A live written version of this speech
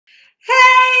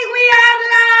Hey, we are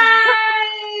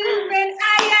live! And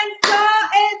I am so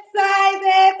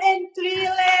excited and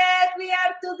thrilled. We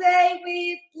are today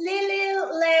with Lili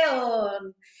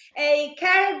Leung, a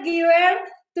caregiver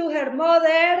to her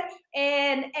mother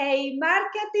and a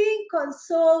marketing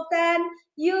consultant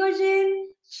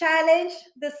using challenge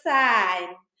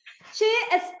design. She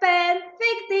spent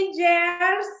 15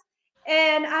 years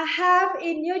and a half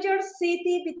in New York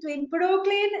City between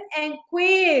Brooklyn and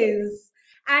Queens,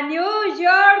 a New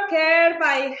Yorker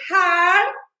by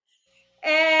heart.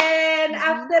 And Mhm.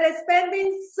 after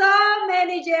spending so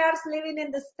many years living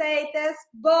in the States,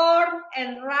 born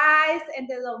and raised in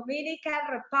the Dominican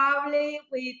Republic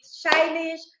with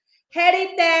Chinese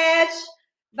heritage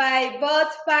by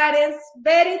both parents,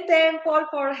 very thankful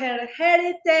for her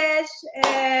heritage.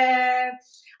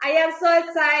 I am so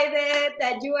excited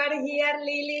that you are here,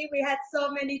 Lili. We had so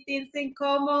many things in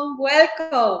common.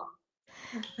 Welcome.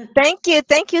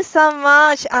 Thank you so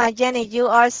much, Jenny. You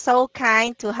are so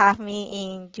kind to have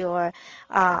me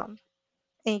um,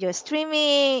 in your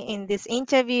streaming, in this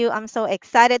interview. I'm so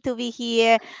excited to be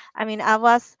here. I mean, I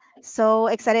was so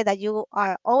excited that you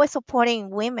are always supporting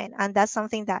women, and that's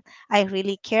something that I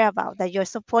really care about. That you're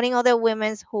supporting other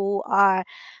women who are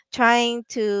trying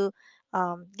to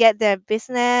get their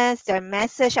business, their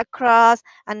message across,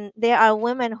 and there are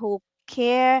women who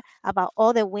care about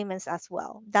other women as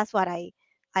well. That's what I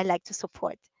like to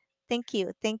support. Thank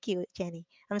you, Jenny.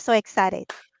 I'm so excited.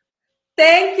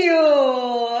 Thank you.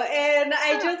 And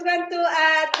I just want to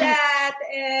add that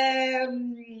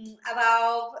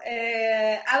about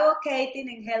advocating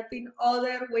and helping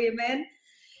other women.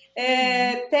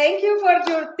 Mhm. Thank you for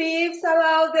your tips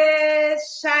about the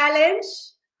challenge.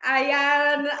 I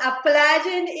am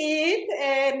applying it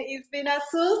and it's been a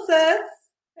success.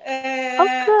 Oh,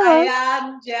 good.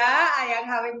 I am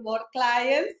having more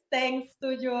clients thanks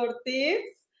to your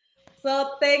tips.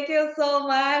 So thank you so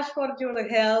much for your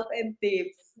help and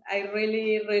tips. I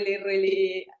really, really,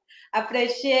 really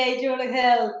appreciate your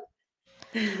help.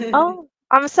 Oh,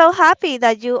 I'm so happy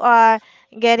that you are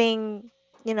getting,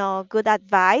 good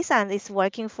advice and it's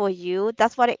working for you.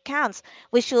 That's what it counts.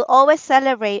 We should always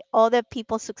celebrate other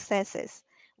people's successes.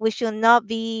 We should not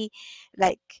be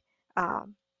like,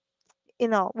 um,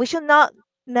 we should not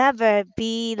never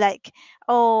be like,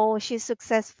 oh, she's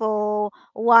successful,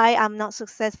 why I'm not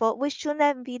successful. We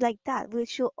shouldn't be like that. We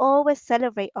should always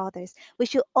celebrate others. We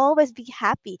should always be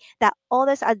happy that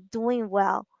others are doing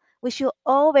well. We should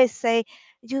always say,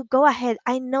 you go ahead,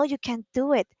 I know you can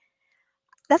do it.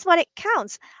 That's what it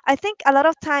counts. I think a lot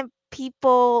of time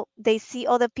people, they see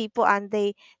other people and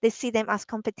they see them as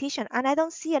competition, and I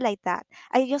don't see it like that.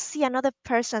 I just see another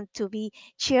person to be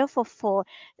cheerful for,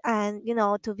 and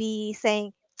to be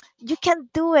saying, you can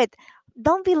do it.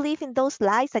 Don't believe in those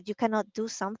lies that you cannot do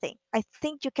something. I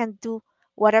think you can do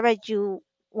whatever you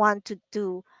want to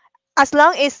do, as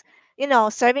long as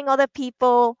serving other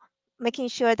people, making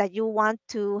sure that you want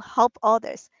to help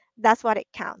others. That's what it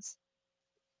counts.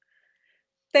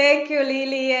 Thank you,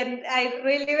 Lily. And I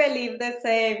really believe the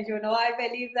same. I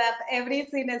believe that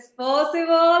everything is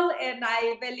possible, and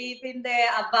I believe in the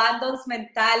abundance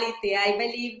mentality. I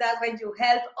believe that when you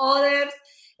help others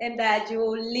and that you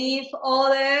leave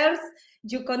others,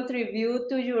 you contribute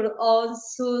to your own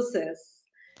success.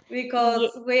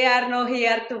 Because we are not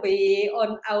here to be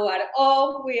on our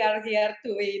own, we are here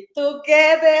to be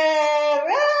together.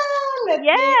 Let me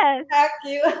Yes. hug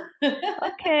you.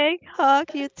 Okay.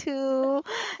 Hug you too.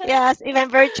 Yes. Even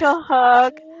virtual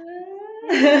hug.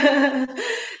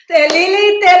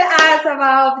 Lili, tell us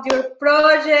about your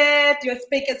project. You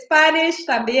speak Spanish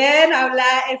también,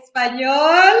 habla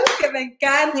español, que me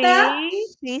encanta.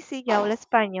 Sí, yo hablo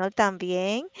español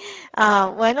también.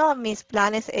 Bueno, mis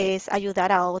planes es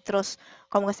ayudar a otros,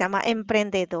 ¿cómo se llama?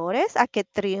 Emprendedores a que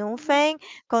triunfen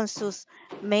con sus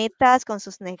metas, con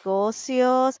sus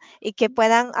negocios y que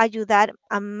puedan ayudar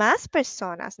a más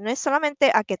personas. No es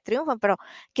solamente a que triunfen, pero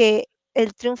que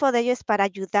el triunfo de ellos es para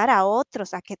ayudar a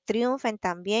otros a que triunfen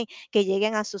también, que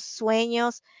lleguen a sus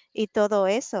sueños y todo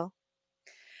eso.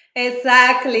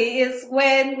 Exactly. It's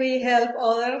when we help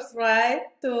others, right,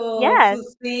 to Yes.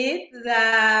 succeed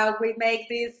that we make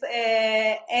this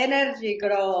energy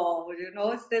grow.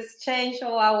 It's this change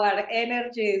of our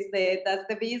energies. That's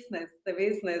the business, the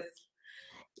business.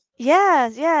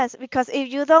 Yes, because if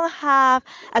you don't have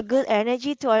a good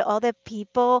energy toward other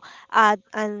people,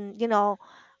 and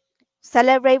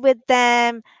celebrate with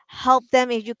them, help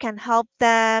them if you can help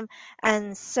them,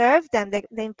 and serve them.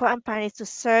 The important part is to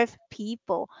serve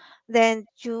people. Then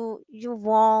you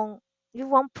won't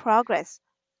progress.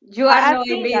 You are I've not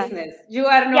in seen that. business. You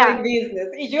are not Yeah, in business.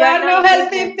 If you you're are not not in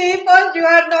business. helping people, you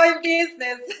are not in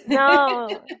business. No.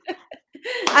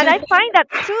 And I find that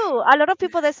too. A lot of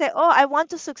people they say, "Oh, I want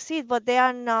to succeed," but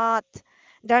they're not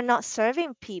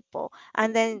serving people.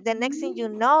 And then the next thing you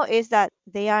know is that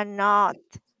they are not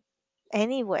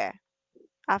anywhere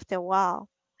after a while.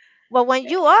 Well, when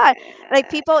you are like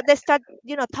people, they start,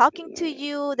 talking to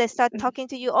you. They start talking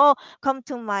to you. Oh, come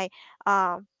to my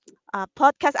um,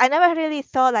 podcast. I never really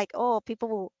thought like, oh, people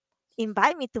will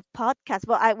invite me to podcast.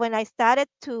 But when I started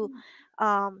to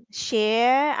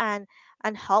share and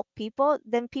help people,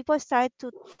 then people started to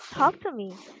talk to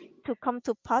me to come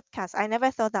to podcast. I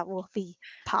never thought that would be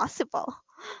possible.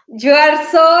 You are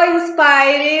so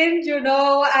inspiring.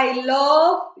 I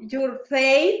love your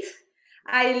faith.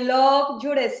 I love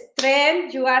your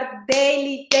strength. You are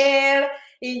daily there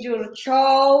in your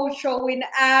show, showing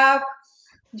up.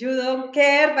 You don't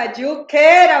care, but you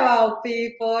care about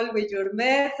people with your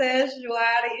message. You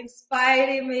are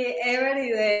inspiring me every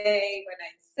day. When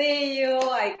I see you,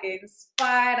 I get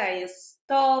inspired. I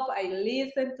stop. I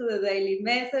listen to the daily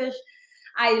message.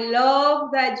 I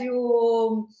love that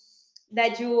you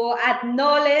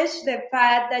acknowledge the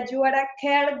fact that you are a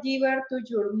caregiver to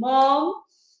your mom.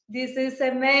 This is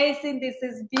amazing. This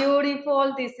is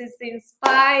beautiful. This is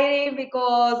inspiring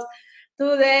because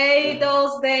today,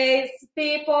 those days,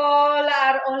 people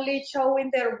are only showing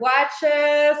their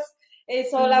watches.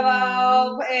 It's all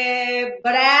about Hmm.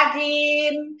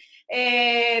 bragging.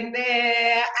 And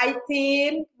I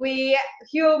think we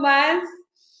humans,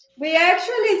 we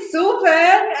actually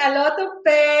suffer a lot of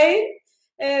pain.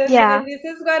 Yeah. And this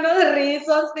is one of the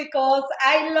reasons because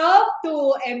I love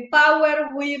to empower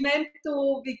women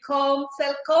to become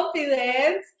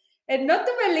self-confident and not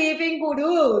to believe in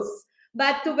gurus,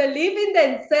 but to believe in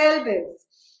themselves.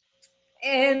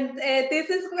 And this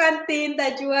is one thing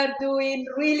that you are doing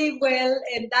really well,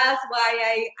 and that's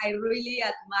why I really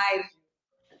admire you.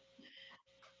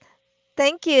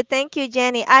 Thank you,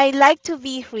 Jenny. I like to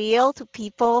be real to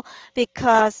people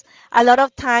because a lot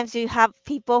of times you have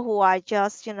people who are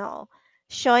just,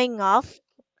 showing off,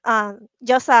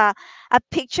 just a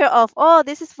picture of, oh,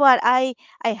 this is what I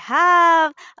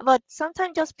have. But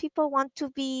sometimes just people want to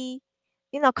be,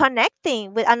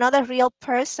 connecting with another real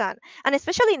person. And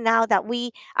especially now that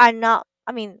we are not,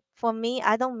 I mean, for me,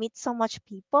 I don't meet so much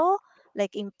people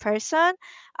like in person.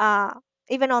 Uh,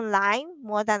 Even online,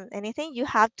 more than anything, you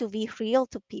have to be real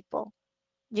to people.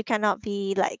 You cannot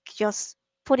be like just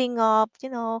putting up,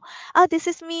 oh, this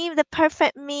is me, the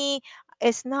perfect me.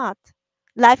 It's not.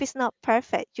 Life is not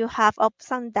perfect. You have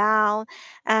ups and downs,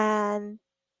 and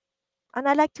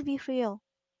I like to be real.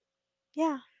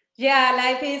 Yeah. Yeah,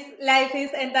 life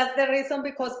is, and that's the reason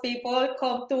because people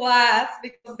come to us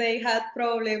because they had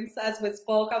problems, as we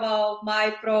spoke about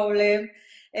my problem,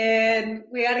 and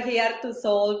we are here to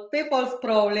solve people's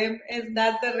problem, and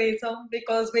that's the reason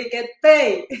because we get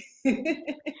paid.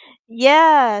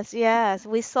 Yes, yes.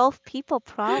 We solve people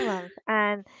problems,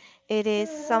 and it is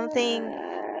something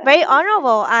very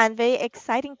honorable and very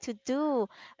exciting to do.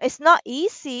 It's not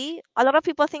easy. A lot of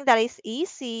people think that it's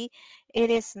easy. It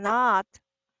is not.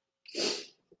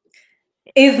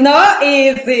 It's not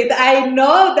easy. I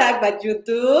know that, but you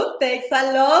do takes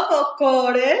a lot of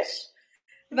courage.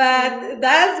 Hmm. But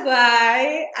that's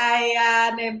why I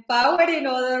am empowering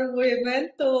other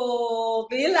women to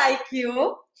be like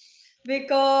you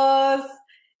because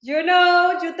you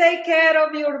take care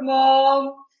of your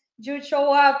mom, you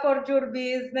show up for your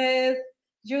business,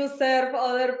 you serve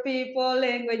other people,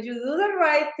 and when you do the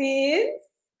right things,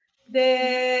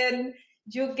 then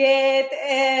you get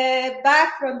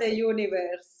back from the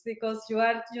universe because you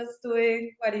are just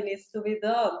doing what it needs to be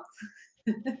done.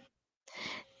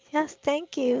 Yes,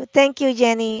 thank you,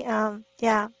 Jenny.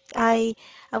 Yeah, I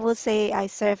I will say I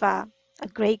serve a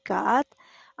great God.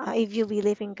 If you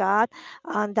believe in God,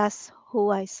 that's who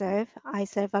I serve. I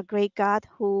serve a great God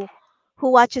who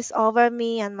watches over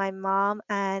me and my mom,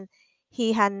 and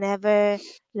He had never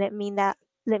let me not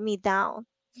let me down.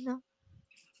 No,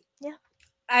 yeah.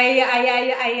 I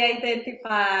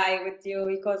identify with you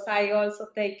because I also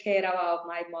take care about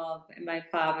my mom and my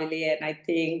family, and I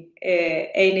think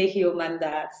any human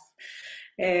does.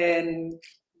 And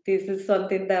this is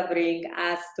something that brings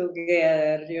us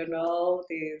together,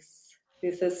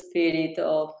 this spirit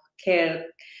of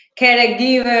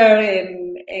caregiver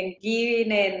and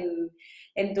giving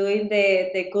and doing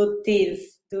the good things,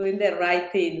 doing the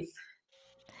right things.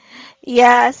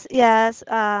 Yes, yes.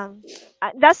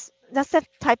 That's the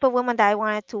type of woman that I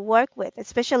wanted to work with,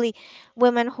 especially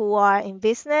women who are in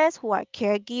business, who are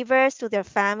caregivers to their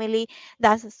family.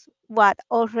 That's what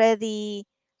already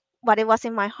but it was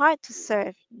in my heart to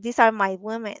serve. These are my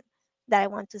women that I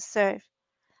want to serve.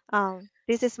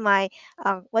 This is my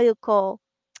what you call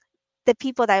the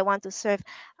people that I want to serve.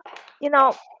 You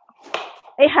know,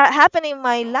 it happened in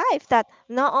my life that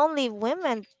not only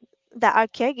women that are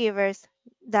caregivers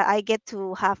that I get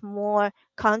to have more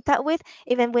contact with,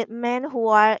 even with men who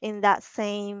are in that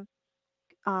same,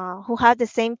 who have the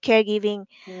same caregiving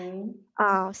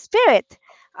Mm. spirit.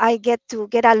 I get to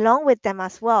get along with them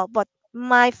as well. But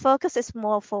my focus is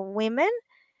more for women.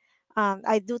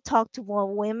 I do talk to more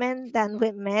women than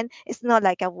with men. It's not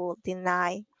like I will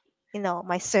deny,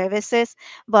 my services,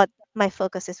 but my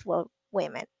focus is for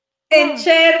women. And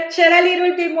share a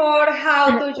little bit more.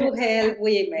 How do you help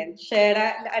women? Share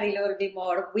a little bit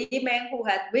more. Women who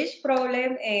had which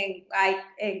problem, and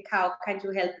how can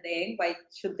you help them? Why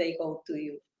should they go to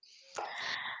you?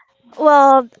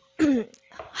 Well,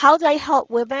 how do I help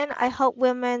women? I help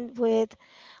women with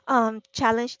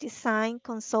challenge design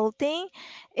consulting.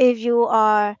 If you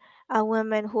are a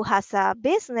woman who has a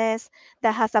business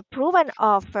that has a proven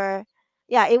offer,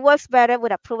 yeah, it works better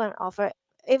with a proven offer.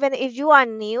 Even if you are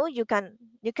new, you can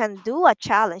do a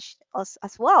challenge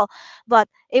as well, but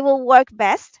it will work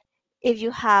best if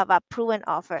you have a proven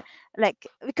offer. Like,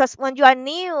 because when you are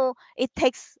new, it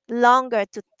takes longer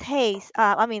to test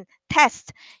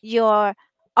your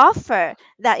offer,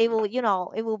 that it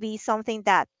will be something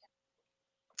that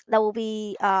will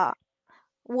be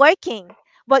working.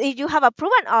 But if you have a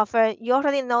proven offer, you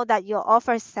already know that your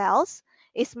offer sells.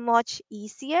 It's much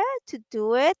easier to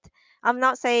do it. I'm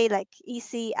not saying like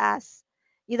easy as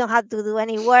you don't have to do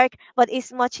any work, but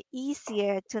it's much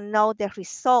easier to know the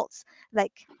results.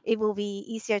 Like, it will be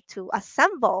easier to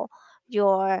assemble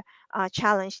your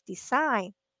challenge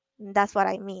design. That's what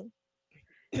I mean.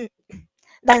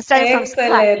 Than starting from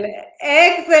scratch. Excellent,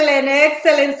 excellent,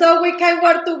 excellent. So we can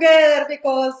work together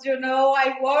because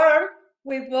I work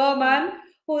with Mhm, women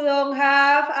who don't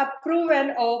have a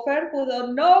proven offer, who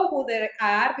don't know who they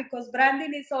are, because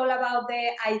branding is all about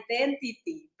the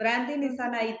identity. Branding is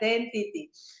an mhm, identity.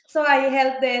 So I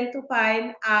help them to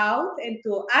find out and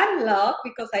to unlock,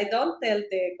 because I don't tell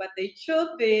them what they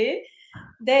should be.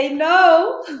 They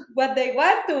know what they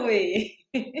want to be.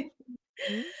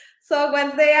 mhm, So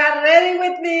once they are ready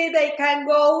with me, they can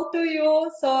go to you.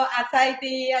 So as I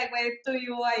did, I went to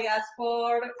you, I asked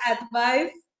for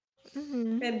advice,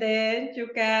 mhm. and then you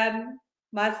can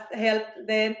must help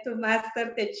them to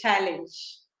master the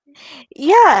challenge.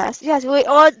 Yes, yes, we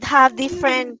all have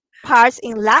different parts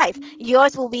in life.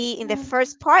 Yours will be in the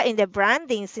first part in the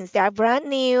branding, since they are brand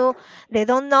new, they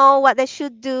don't know what they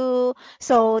should do.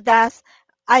 So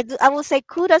I will say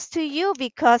kudos to you,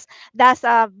 because that's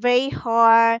a very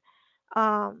hard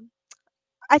um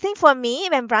I think for me,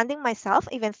 even branding myself,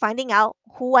 even finding out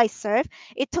who I serve,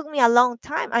 it took me a long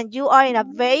time. And you are in a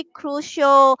very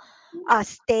crucial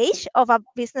stage of a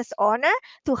business owner,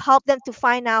 to help them to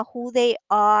find out who they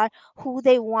are, who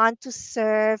they want to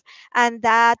serve, and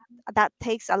that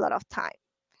takes a lot of time.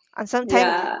 And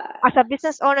sometimes, Yeah. as a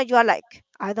business owner, you are like,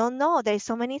 I don't know, there's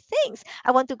so many things.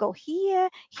 I want to go here,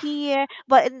 here,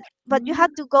 but you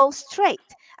have to go straight,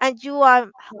 and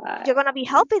you're Right. going to be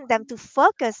helping them to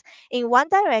focus in one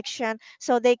direction,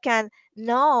 so they can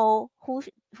know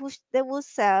they will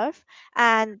serve,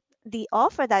 and the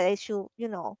offer that they should,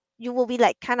 you will be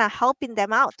like kind of helping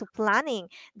them out to planning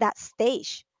that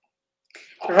stage.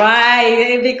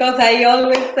 Right, because I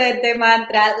always said the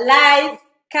mantra, lights,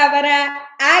 camera,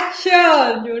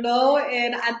 action,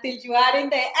 and until you are in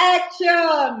the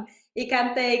action, it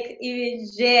can take even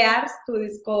years to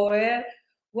discover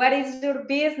what is your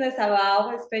business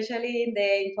about, especially in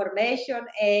the information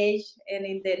age and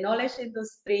in the knowledge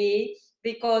industry,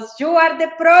 because you are the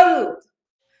product,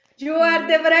 you are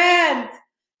the Mhm. brand.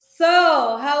 So,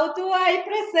 how do I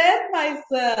present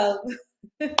myself?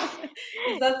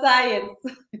 It's a science.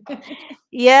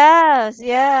 Yes,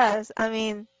 yes. I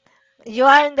mean, you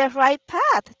are in the right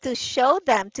path to show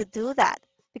them to do that,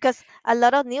 because a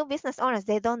lot of new business owners,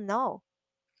 they don't know.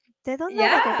 They don't know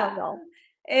what they Yeah. don't know.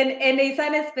 And it's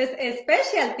a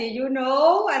specialty,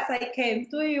 as I came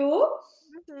to you,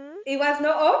 Mhm. it was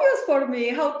not obvious for me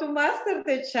how to master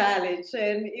the challenge.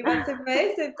 And it was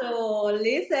amazing to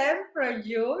listen from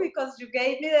you, because you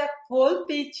gave me the full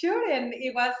picture, and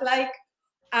it was like,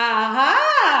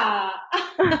 aha!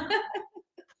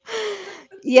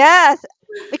 Yes,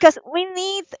 because we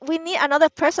need another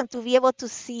person to be able to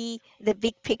see the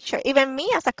big picture. Even me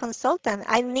as a consultant,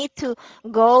 I need to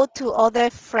go to other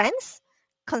friends,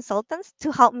 consultants,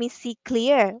 to help me see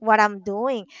clear what I'm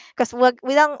doing. Because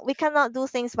we cannot do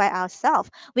things by ourselves.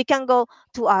 We can go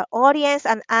to our audience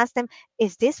and ask them,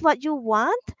 is this what you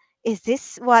want? is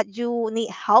this what you need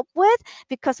help with?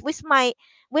 Because we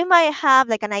might have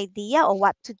like an idea of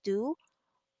what to do,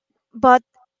 but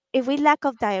if we lack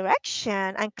of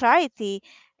direction and clarity,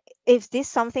 is this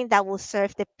something that will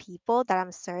serve the people that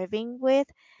I'm serving with?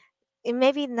 It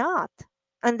maybe not.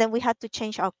 And then we have to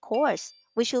change our course.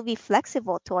 We should be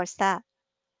flexible towards that.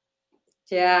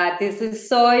 Yeah, this is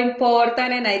so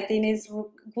important, and I think it's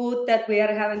good that we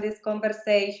are having this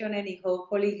conversation, and it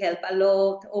hopefully help a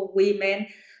lot of women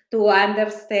to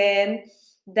understand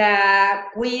that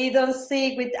we don't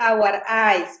see with our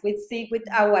eyes, we see with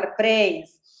our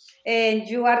brains. And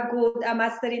you are good at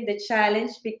mastering the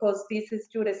challenge because this is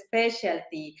your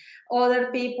specialty.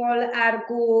 Other people are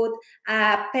good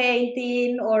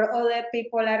painting, or other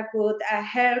people are good at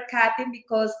hair cutting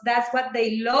because that's what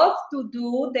they love to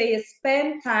do. They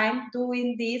spend time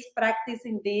doing this,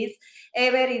 practicing this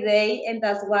every day, and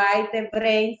that's why the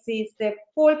brain sees the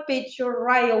full picture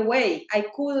right away. I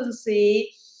couldn't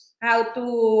see how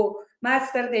to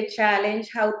master the challenge,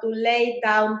 how to lay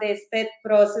down the step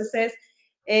processes,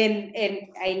 and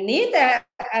I need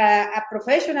a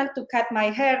professional to cut my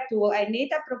hair too. I need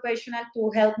a professional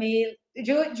to help me.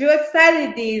 You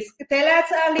studied this. Tell us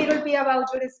a little bit about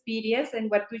your experience and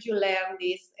what did you learn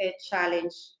this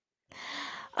challenge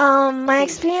My thing.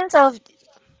 experience of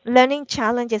learning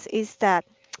challenges is that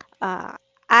uh,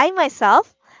 I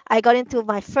myself, I got into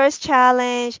my first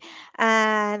challenge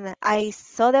and I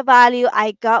saw the value.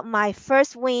 I got my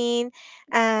first win,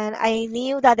 and I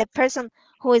knew that the person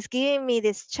who is giving me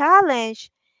this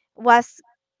challenge was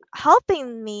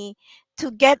helping me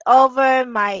to get over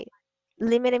my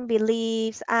limiting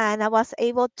beliefs, and I was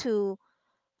able to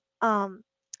um,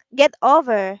 get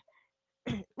over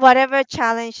whatever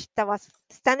challenge that was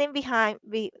standing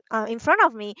in front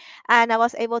of me, and I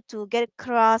was able to get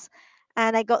across,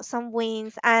 and I got some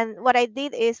wins. And what I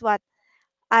did is what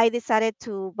I decided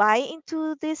to buy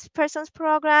into this person's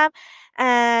program,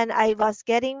 and I was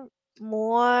getting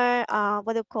more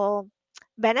what do you call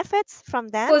benefits from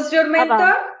them. Who's your About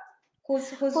mentor? Who's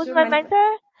who's your my mentor?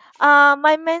 mentor?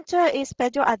 My mentor is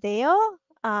Pedro Adeo.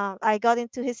 I got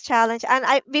into his challenge, and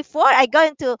I before I got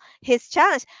into his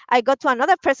challenge, I got to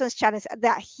another person's challenge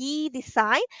that he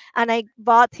designed, and I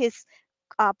bought his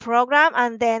program,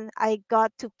 and then I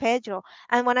got to Pedro.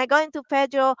 And when I got into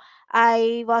Pedro,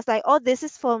 I was like, oh, this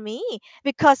is for me.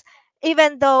 Because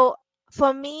even though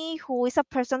for me, who is a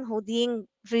person who didn't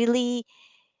really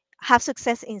have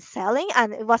success in selling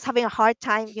and was having a hard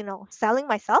time, selling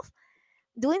myself,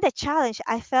 doing the challenge,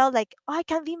 I felt like, oh, I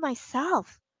can be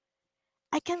myself.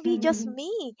 I can be just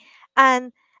me,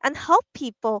 and help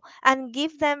people and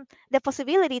give them the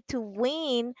possibility to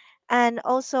win, and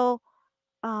also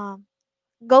um,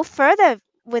 go further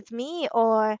with me,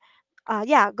 or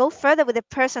yeah, go further with the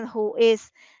person who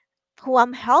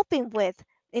I'm helping with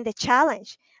in the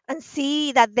challenge, and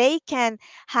see that they can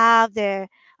have their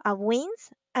wins,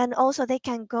 and also they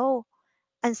can go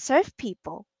and serve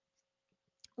people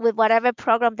with whatever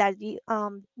program that they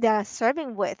are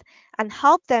serving with, and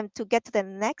help them to get to the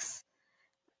next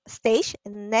stage,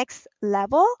 next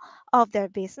level of their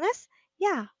business.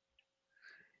 Yeah.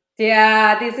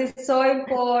 Yeah, this is so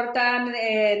important.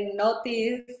 And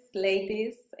notice,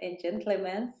 ladies and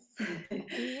gentlemen,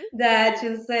 Mhm. that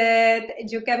you said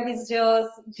you can be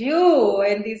just you,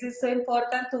 and this is so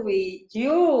important to be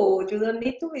you. You don't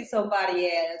need to be somebody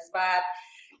else, but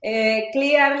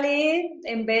clearly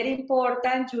and very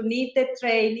important, you need the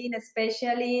training,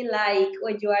 especially like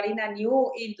when you are in a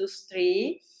new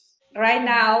industry. Right Mhm.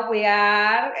 now, we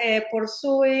are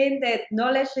pursuing the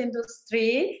knowledge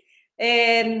industry,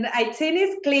 and I think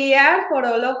it's clear for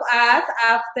all of us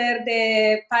after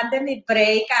the pandemic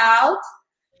breakout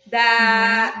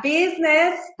Mhm. that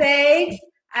business takes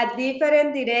a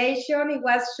different direction. It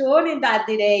was shown in that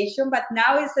direction, but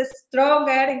now it's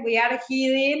stronger, and we are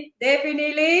heading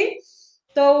definitely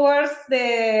towards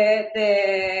the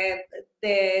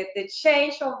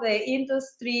change of the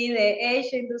industry, the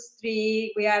age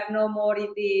industry. We are no more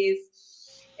in this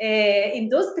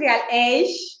industrial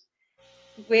age.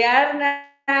 We are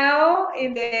now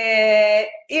in the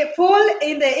full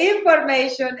in the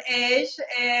information age,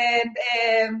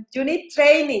 and you need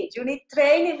training. You need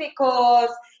training because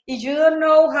if you don't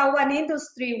know how an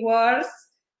industry works,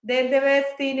 then the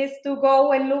best thing is to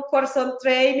go and look for some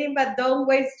training, but don't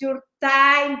waste your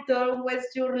time, don't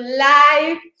waste your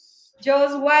life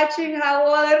just watching how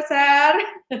others are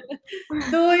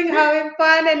doing, having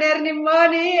fun and earning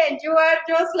money, and you are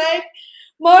just like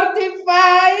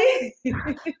mortified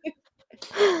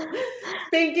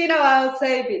thinking about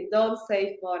saving. Don't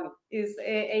save money. It's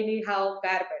anyhow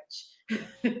garbage.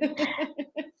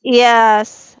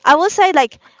 Yes, I would say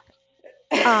like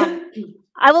Um,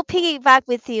 I will piggyback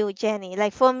with you, Jenny.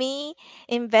 Like for me,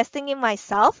 investing in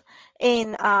myself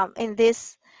in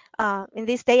this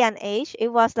day and age, it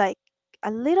was like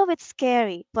a little bit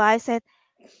scary. But I said,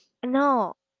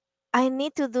 no, I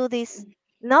need to do this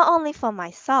not only for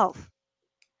myself.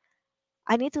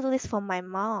 I need to do this for my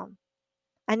mom.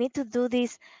 I need to do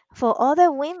this for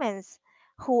other women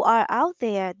who are out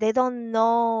there. They don't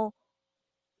know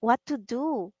what to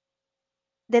do.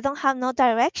 They don't have no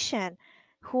direction.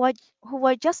 Who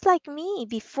are just like me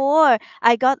before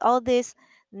I got all this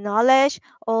knowledge,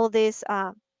 all these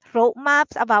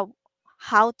roadmaps about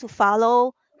how to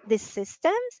follow these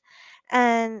systems,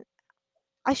 and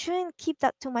I shouldn't keep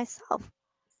that to myself.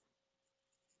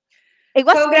 It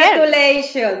was scary.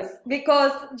 Congratulations,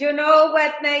 because you know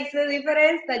what makes the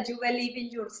difference? That you believe in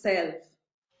yourself.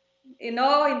 You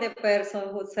know, in the person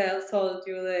who sold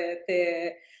you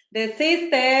the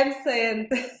systems, and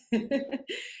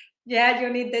yeah, you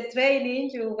need the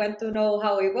training. You want to know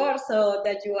how it works so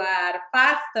that you are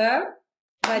faster,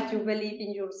 but you believe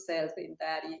in yourself, and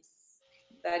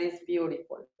that is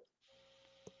beautiful.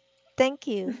 Thank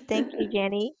you,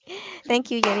 Jenny.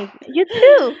 Thank you, Jenny. You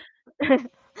too.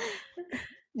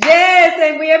 Yes,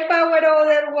 and we empower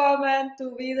other women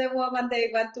to be the woman they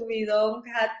want to be. Don't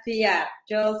have fear.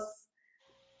 Just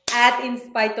act in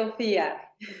spite of fear.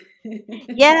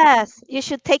 Yes, you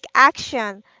should take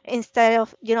action instead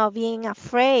of, being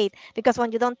afraid. Because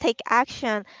when you don't take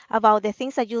action about the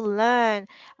things that you learn,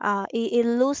 it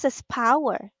loses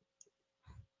power.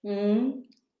 Mm,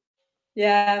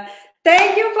 yeah.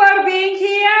 Thank you for being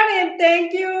here, and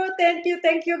thank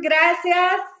you.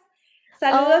 Gracias.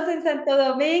 Saludos Oh, en Santo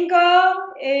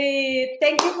Domingo.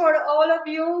 Thank you for all of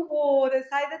you who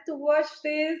decided to watch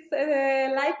this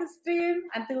live stream.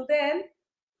 Until then,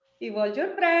 evolve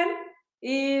your friend,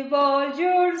 evolve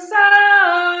your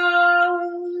soul.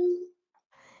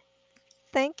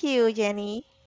 thank you, Jenny.